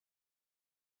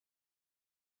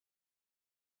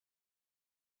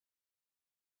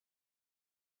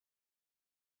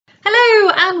Hello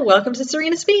and welcome to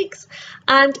Sureena Speaks,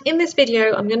 and in this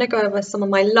video I'm going to go over some of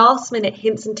my last minute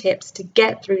hints and tips to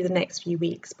get through the next few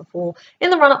weeks before in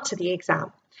the run up to the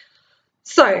exam.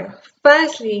 So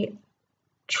firstly,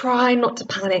 try not to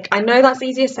panic. I know that's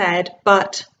easier said,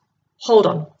 but hold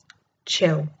on,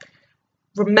 chill.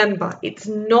 Remember, it's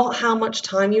not how much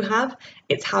time you have,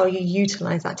 it's how you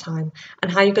utilize that time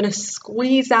and how you're going to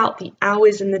squeeze out the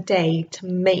hours in the day to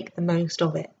make the most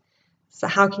of it. So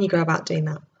how can you go about doing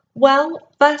that? Well,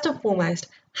 first and foremost,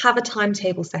 have a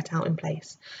timetable set out in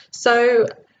place. So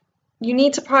you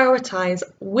need to prioritize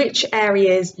which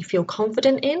areas you feel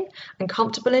confident in and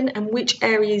comfortable in and which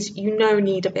areas you know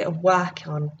need a bit of work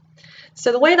on.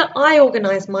 So the way that I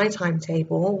organized my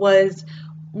timetable was,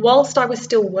 whilst I was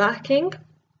still working,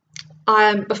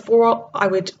 before I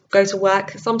would go to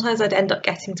work, sometimes I'd end up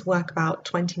getting to work about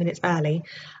 20 minutes early.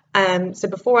 So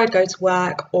before I'd go to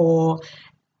work or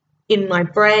in my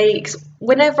breaks,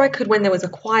 whenever I could, when there was a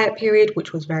quiet period,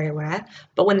 which was very rare,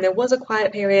 but when there was a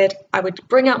quiet period, I would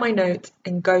bring out my notes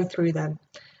and go through them.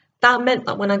 That meant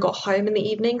that when I got home in the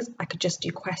evenings, I could just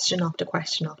do question after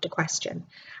question after question.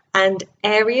 And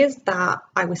areas that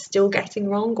I was still getting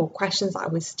wrong or questions that I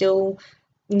was still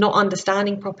not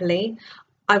understanding properly,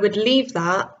 I would leave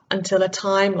that until a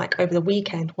time like over the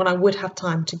weekend when I would have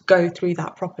time to go through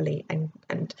that properly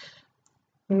and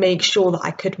make sure that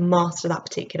I could master that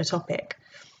particular topic.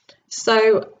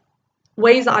 So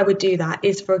ways that I would do that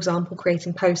is, for example,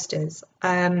 creating posters,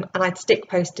 and I'd stick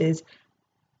posters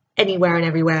anywhere and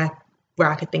everywhere where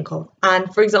I could think of.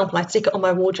 And for example, I'd stick it on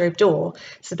my wardrobe door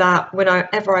so that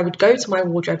whenever I would go to my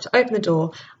wardrobe to open the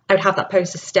door, I would have that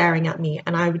poster staring at me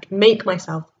and I would make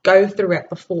myself go through it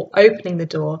before opening the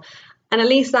door. And at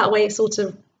least that way it sort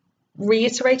of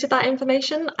reiterated that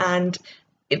information and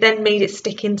it then made it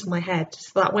stick into my head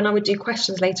so that when I would do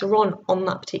questions later on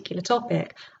that particular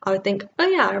topic, I would think, oh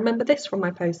yeah, I remember this from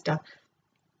my poster.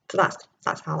 So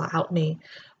that's how that helped me.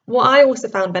 What I also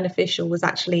found beneficial was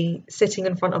actually sitting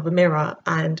in front of a mirror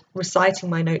and reciting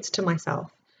my notes to myself.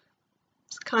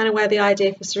 It's kind of where the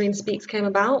idea for Sureena Speaks came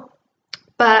about.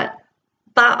 But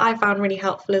that I found really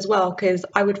helpful as well, because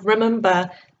I would remember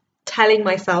telling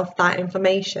myself that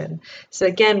information. So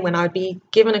again, when I would be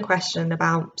given a question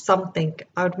about something,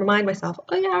 I would remind myself,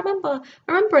 oh yeah, I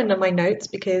remember in my notes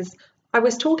because I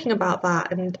was talking about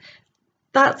that, and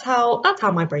that's how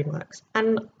my brain works.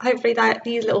 And hopefully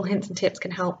these little hints and tips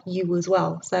can help you as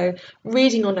well. So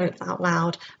reading your notes out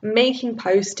loud, making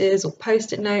posters or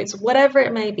post-it notes, whatever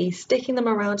it may be, sticking them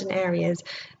around in areas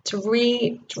to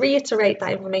reiterate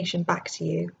that information back to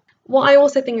you. What I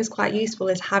also think is quite useful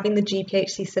is having the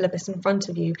GPHC syllabus in front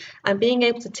of you and being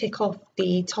able to tick off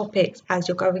the topics as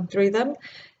you're going through them.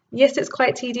 Yes, it's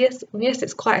quite tedious, and yes,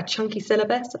 it's quite a chunky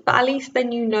syllabus, but at least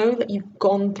then you know that you've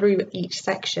gone through each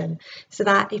section, so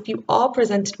that if you are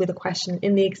presented with a question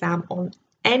in the exam on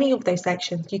any of those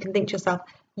sections, you can think to yourself,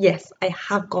 yes, I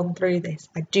have gone through this,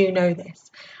 I do know this.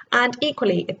 And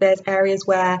equally, if there's areas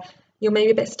where you're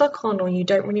maybe a bit stuck on or you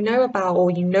don't really know about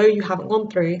or you know you haven't gone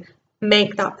through,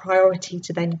 make that priority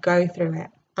to then go through it.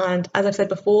 And as I've said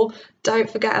before, don't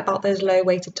forget about those low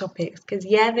weighted topics, because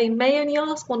yeah, they may only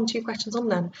ask 1 or 2 questions on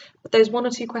them, but those 1 or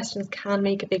 2 questions can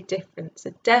make a big difference.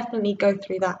 So definitely go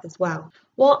through that as well.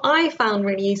 What I found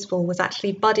really useful was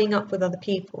actually buddying up with other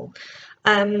people.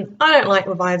 I don't like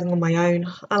revising on my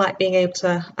own. I like being able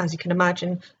to, as you can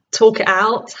imagine, talk it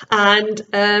out and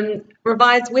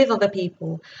revise with other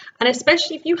people. And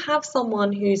especially if you have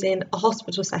someone who's in a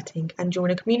hospital setting and you're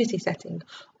in a community setting,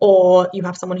 or you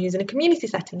have someone who's in a community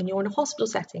setting and you're in a hospital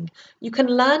setting, you can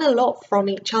learn a lot from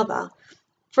each other.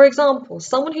 For example,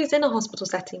 someone who's in a hospital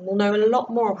setting will know a lot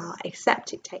more about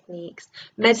aseptic techniques,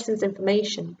 medicines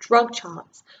information, drug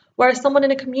charts, whereas someone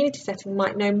in a community setting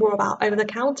might know more about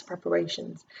over-the-counter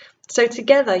preparations. So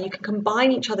together you can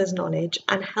combine each other's knowledge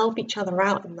and help each other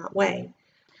out in that way.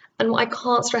 And what I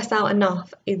can't stress out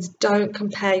enough is don't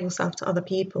compare yourself to other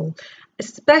people.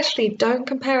 Especially don't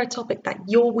compare a topic that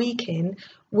you're weak in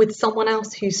with someone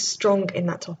else who's strong in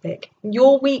that topic.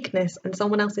 Your weakness and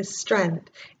someone else's strength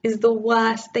is the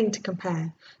worst thing to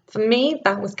compare. For me,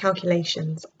 that was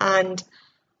calculations, and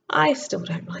I still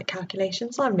don't like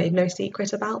calculations. I've made no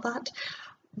secret about that.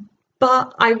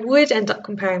 But I would end up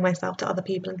comparing myself to other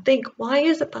people and think, why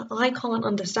is it that I can't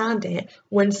understand it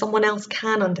when someone else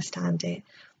can understand it?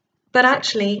 But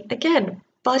actually, again,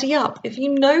 buddy up. If you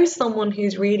know someone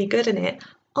who's really good in it,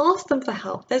 ask them for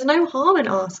help. There's no harm in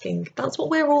asking. That's what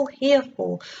we're all here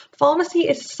for. Pharmacy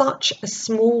is such a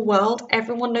small world.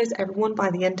 Everyone knows everyone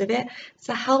by the end of it.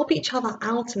 So help each other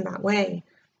out in that way.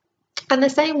 And the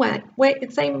same way,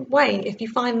 if you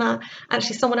find that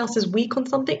actually someone else is weak on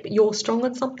something, but you're strong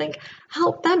on something,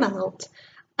 help them out.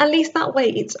 At least that way,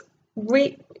 it's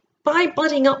by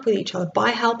budding up with each other, by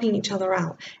helping each other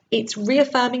out, it's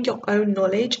reaffirming your own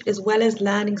knowledge as well as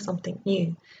learning something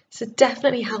new. So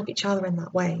definitely help each other in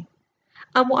that way.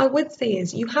 And what I would say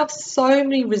is you have so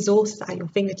many resources at your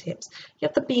fingertips. You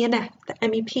have the BNF, the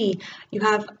MEP, you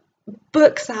have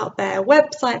books out there,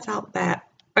 websites out there.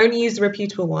 Only use the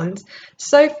reputable ones.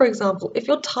 So, for example, if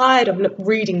you're tired of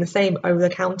reading the same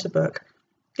over-the-counter book,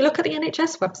 you look at the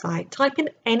NHS website, type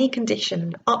in any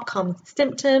condition, up comes the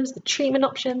symptoms, the treatment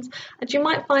options, and you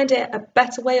might find it a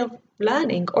better way of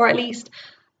learning, or at least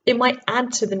it might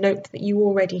add to the notes that you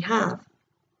already have.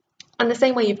 And the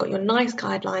same way, you've got your NICE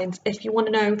guidelines. If you want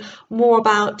to know more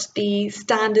about the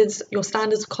standards, your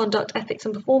standards of conduct, ethics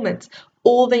and performance,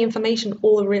 all the information,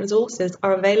 all the resources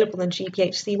are available on the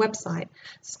GPHC website.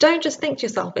 So don't just think to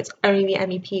yourself it's only the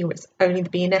MEP or it's only the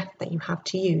BNF that you have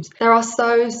to use. There are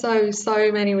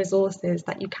so many resources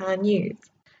that you can use.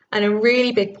 And a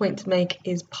really big point to make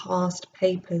is past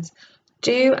papers.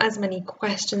 Do as many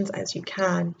questions as you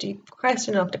can. Do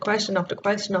question after question after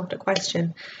question after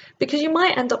question, because you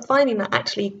might end up finding that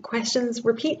actually questions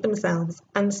repeat themselves.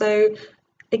 And so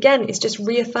again, it's just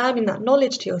reaffirming that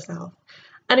knowledge to yourself.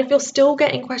 And if you're still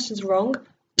getting questions wrong,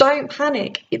 don't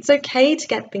panic. It's okay to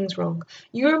get things wrong.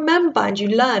 You remember and you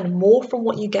learn more from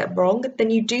what you get wrong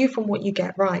than you do from what you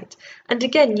get right. And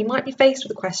again, you might be faced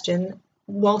with a question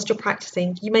whilst you're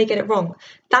practicing, you may get it wrong.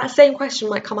 That same question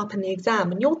might come up in the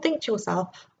exam and you'll think to yourself,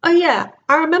 oh yeah,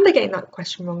 I remember getting that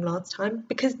question wrong last time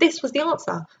because this was the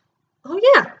answer. Oh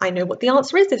yeah, I know what the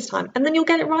answer is this time. And then you'll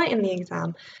get it right in the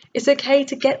exam. It's okay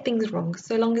to get things wrong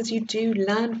so long as you do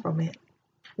learn from it.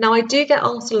 Now, I do get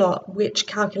asked a lot which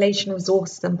calculation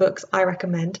resources and books I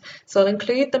recommend, so I'll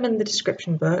include them in the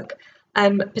description book.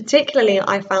 Particularly,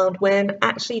 I found when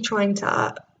actually trying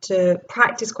to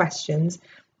practice questions,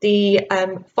 the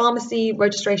pharmacy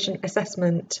registration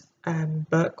assessment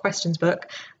questions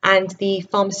book, and the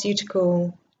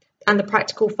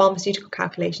practical pharmaceutical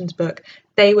calculations book,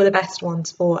 they were the best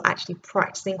ones for actually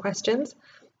practicing questions.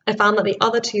 I found that the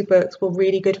other two books were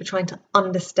really good for trying to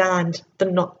understand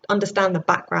the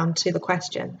background to the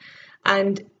question.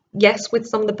 And yes, with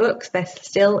some of the books, they're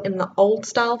still in the old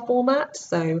style format,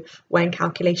 so when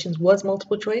calculations was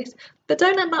multiple choice, but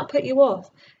don't let that put you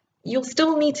off. You'll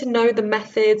still need to know the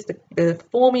methods, the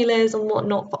formulas and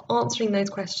whatnot for answering those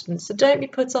questions. So don't be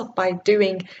put off by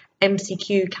doing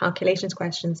MCQ calculations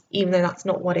questions, even though that's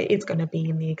not what it is going to be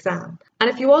in the exam.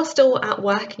 And if you are still at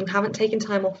work and you haven't taken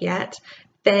time off yet,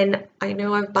 then I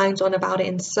know I've banged on about it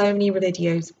in so many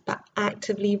videos, but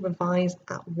actively revise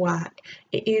at work.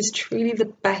 It is truly the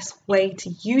best way to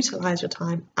utilise your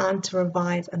time and to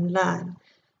revise and learn.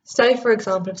 So, for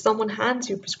example, if someone hands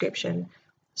you a prescription,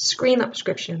 screen that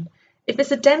prescription. If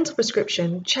it's a dental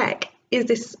prescription, check, is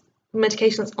this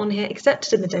medication that's on here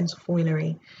accepted in the dental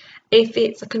formulary? If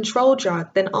it's a controlled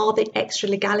drug, then are the extra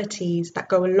legalities that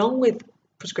go along with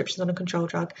prescriptions on a controlled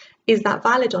drug, is that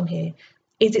valid on here?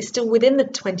 Is it still within the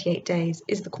 28 days?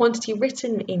 Is the quantity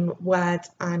written in words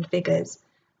and figures?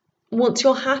 Once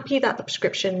you're happy that the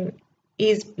prescription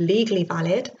is legally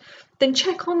valid, then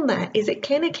check on there. Is it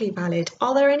clinically valid?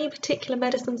 Are there any particular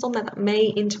medicines on there that may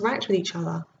interact with each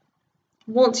other?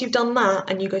 Once you've done that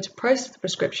and you go to process the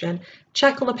prescription,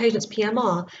 check on the patient's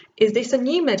PMR. Is this a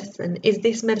new medicine? Is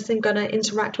this medicine going to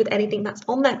interact with anything that's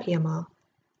on their PMR?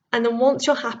 And then once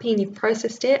you're happy and you've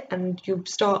processed it and you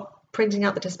start printing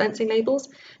out the dispensing labels,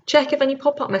 check if any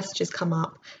pop-up messages come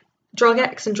up. Drug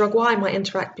X and drug Y might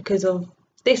interact because of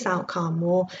this outcome,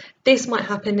 or this might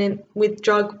happen with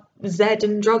drug Z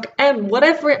and drug M,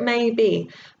 whatever it may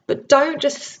be. But don't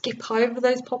just skip over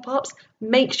those pop-ups.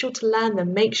 Make sure to learn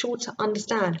them. Make sure to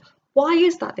understand, why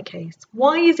is that the case?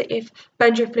 Why is it if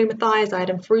benzoyl-thiazide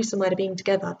and furosemide are being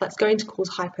together, that's going to cause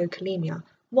hypokalemia?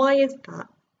 Why is that?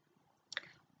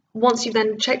 Once you've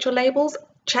then checked your labels,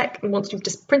 once you've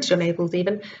just printed your labels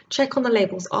even, check on the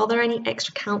labels. Are there any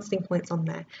extra counselling points on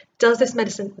there? Does this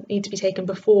medicine need to be taken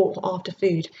before or after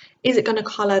food? Is it going to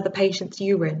colour the patient's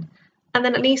urine? And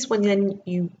then at least when then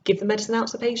you give the medicine out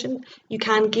to the patient, you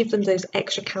can give them those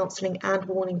extra counselling and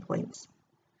warning points.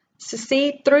 So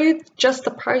see, through just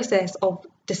the process of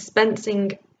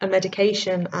dispensing a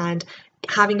medication and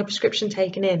having a prescription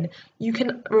taken in, you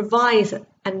can revise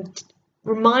and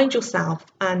remind yourself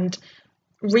and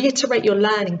reiterate your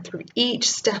learning through each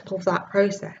step of that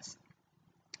process.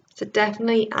 So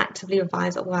definitely actively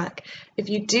revise at work. If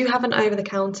you do have an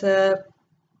over-the-counter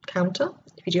counter,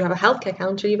 if you do have a healthcare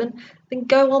counter even, then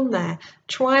go on there.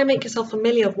 Try and make yourself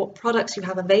familiar with what products you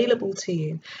have available to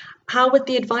you. How would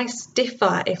the advice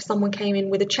differ if someone came in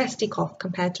with a chesty cough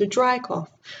compared to a dry cough?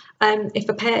 If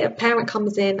a parent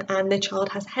comes in and their child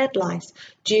has head lice,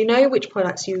 do you know which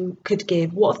products you could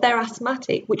give? What if they're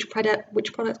asthmatic? Which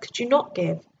products could you not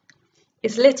give?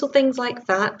 It's little things like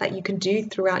that that you can do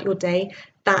throughout your day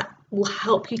that will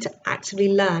help you to actively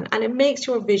learn, and it makes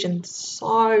your revision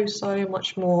so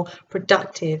much more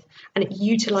productive, and it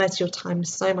utilizes your time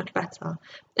so much better.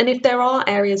 And if there are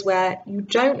areas where you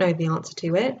don't know the answer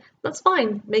to it, that's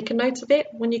fine. Make a note of it.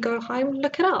 When you go home,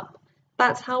 look it up.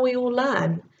 That's how we all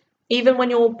learn. Even when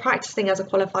you're practicing as a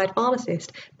qualified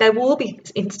pharmacist, there will be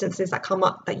instances that come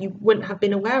up that you wouldn't have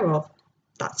been aware of.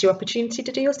 That's your opportunity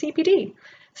to do your CPD.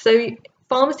 So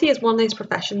pharmacy is one of those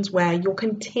professions where you're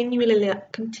continually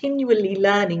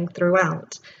learning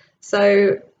throughout.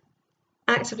 So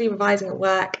actively revising at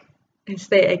work, I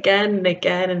say it again and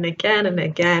again and again and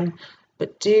again,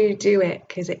 but do it,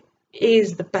 because it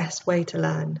is the best way to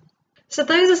learn. So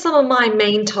those are some of my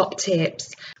main top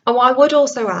tips. And what I would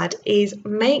also add is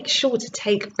make sure to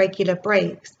take regular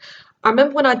breaks. I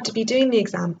remember when I'd be doing the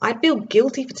exam, I'd feel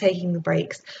guilty for taking the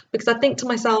breaks, because I think to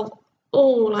myself,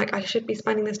 oh, like I should be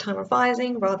spending this time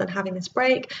revising rather than having this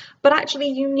break. But actually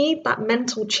you need that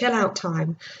mental chill out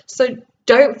time. So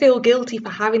don't feel guilty for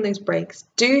having those breaks.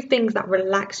 Do things that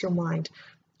relax your mind.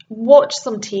 Watch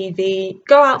some TV,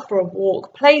 go out for a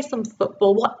walk, play some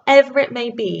football, whatever it may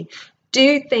be.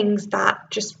 Do things that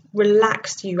just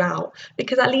relax you out,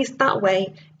 because at least that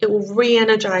way it will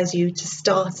re-energize you to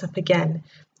start up again.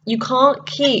 You can't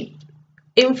keep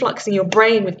influxing your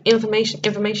brain with information,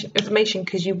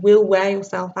 because you will wear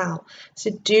yourself out.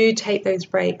 So do take those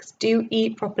breaks, do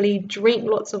eat properly, drink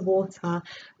lots of water.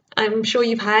 I'm sure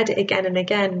you've heard it again and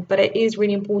again, but it is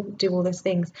really important to do all those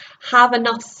things. Have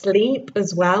enough sleep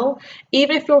as well.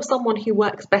 Even if you're someone who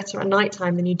works better at night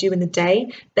time than you do in the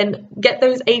day, then get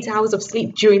those 8 hours of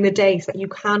sleep during the day so that you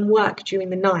can work during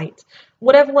the night.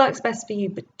 Whatever works best for you,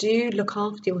 but do look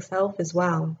after yourself as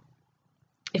well.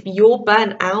 If you're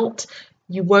burnt out,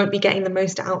 you won't be getting the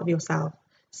most out of yourself.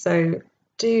 So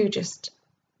do just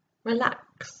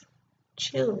relax,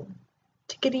 chill,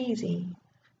 take it easy,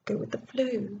 go with the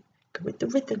flow, go with the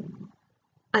rhythm.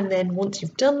 And then once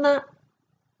you've done that,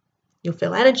 you'll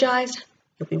feel energized,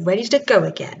 you'll be ready to go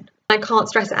again. I can't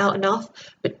stress it out enough,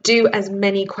 but do as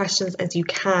many questions as you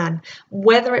can,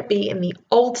 whether it be in the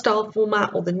old style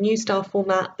format or the new style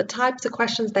format. The types of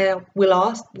questions they will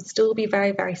ask will still be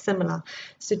very similar.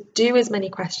 So do as many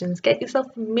questions, get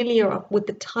yourself familiar with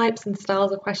the types and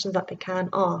styles of questions that they can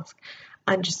ask,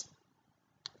 and just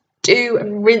do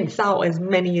and rinse out as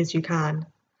many as you can.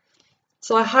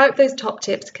 So I hope those top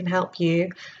tips can help you,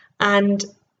 and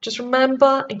just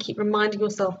remember and keep reminding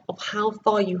yourself of how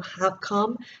far you have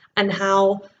come and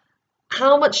how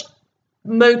much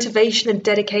motivation and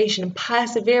dedication and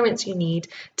perseverance you need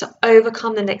to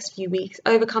overcome the next few weeks,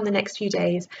 overcome the next few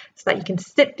days, so that you can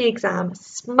sit the exam,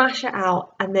 smash it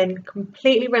out, and then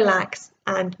completely relax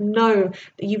and know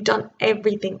that you've done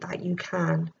everything that you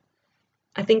can.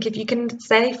 I think if you can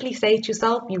safely say to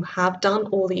yourself you have done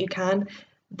all that you can,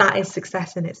 that is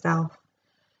success in itself.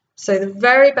 So the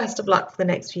very best of luck for the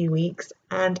next few weeks,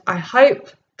 and I hope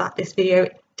that this video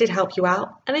did help you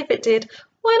out. And if it did,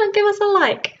 why not give us a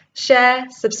like, share,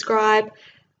 subscribe,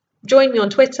 join me on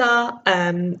Twitter,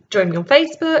 join me on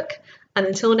Facebook, and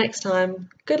until next time,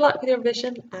 good luck with your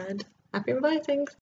revision and happy revising.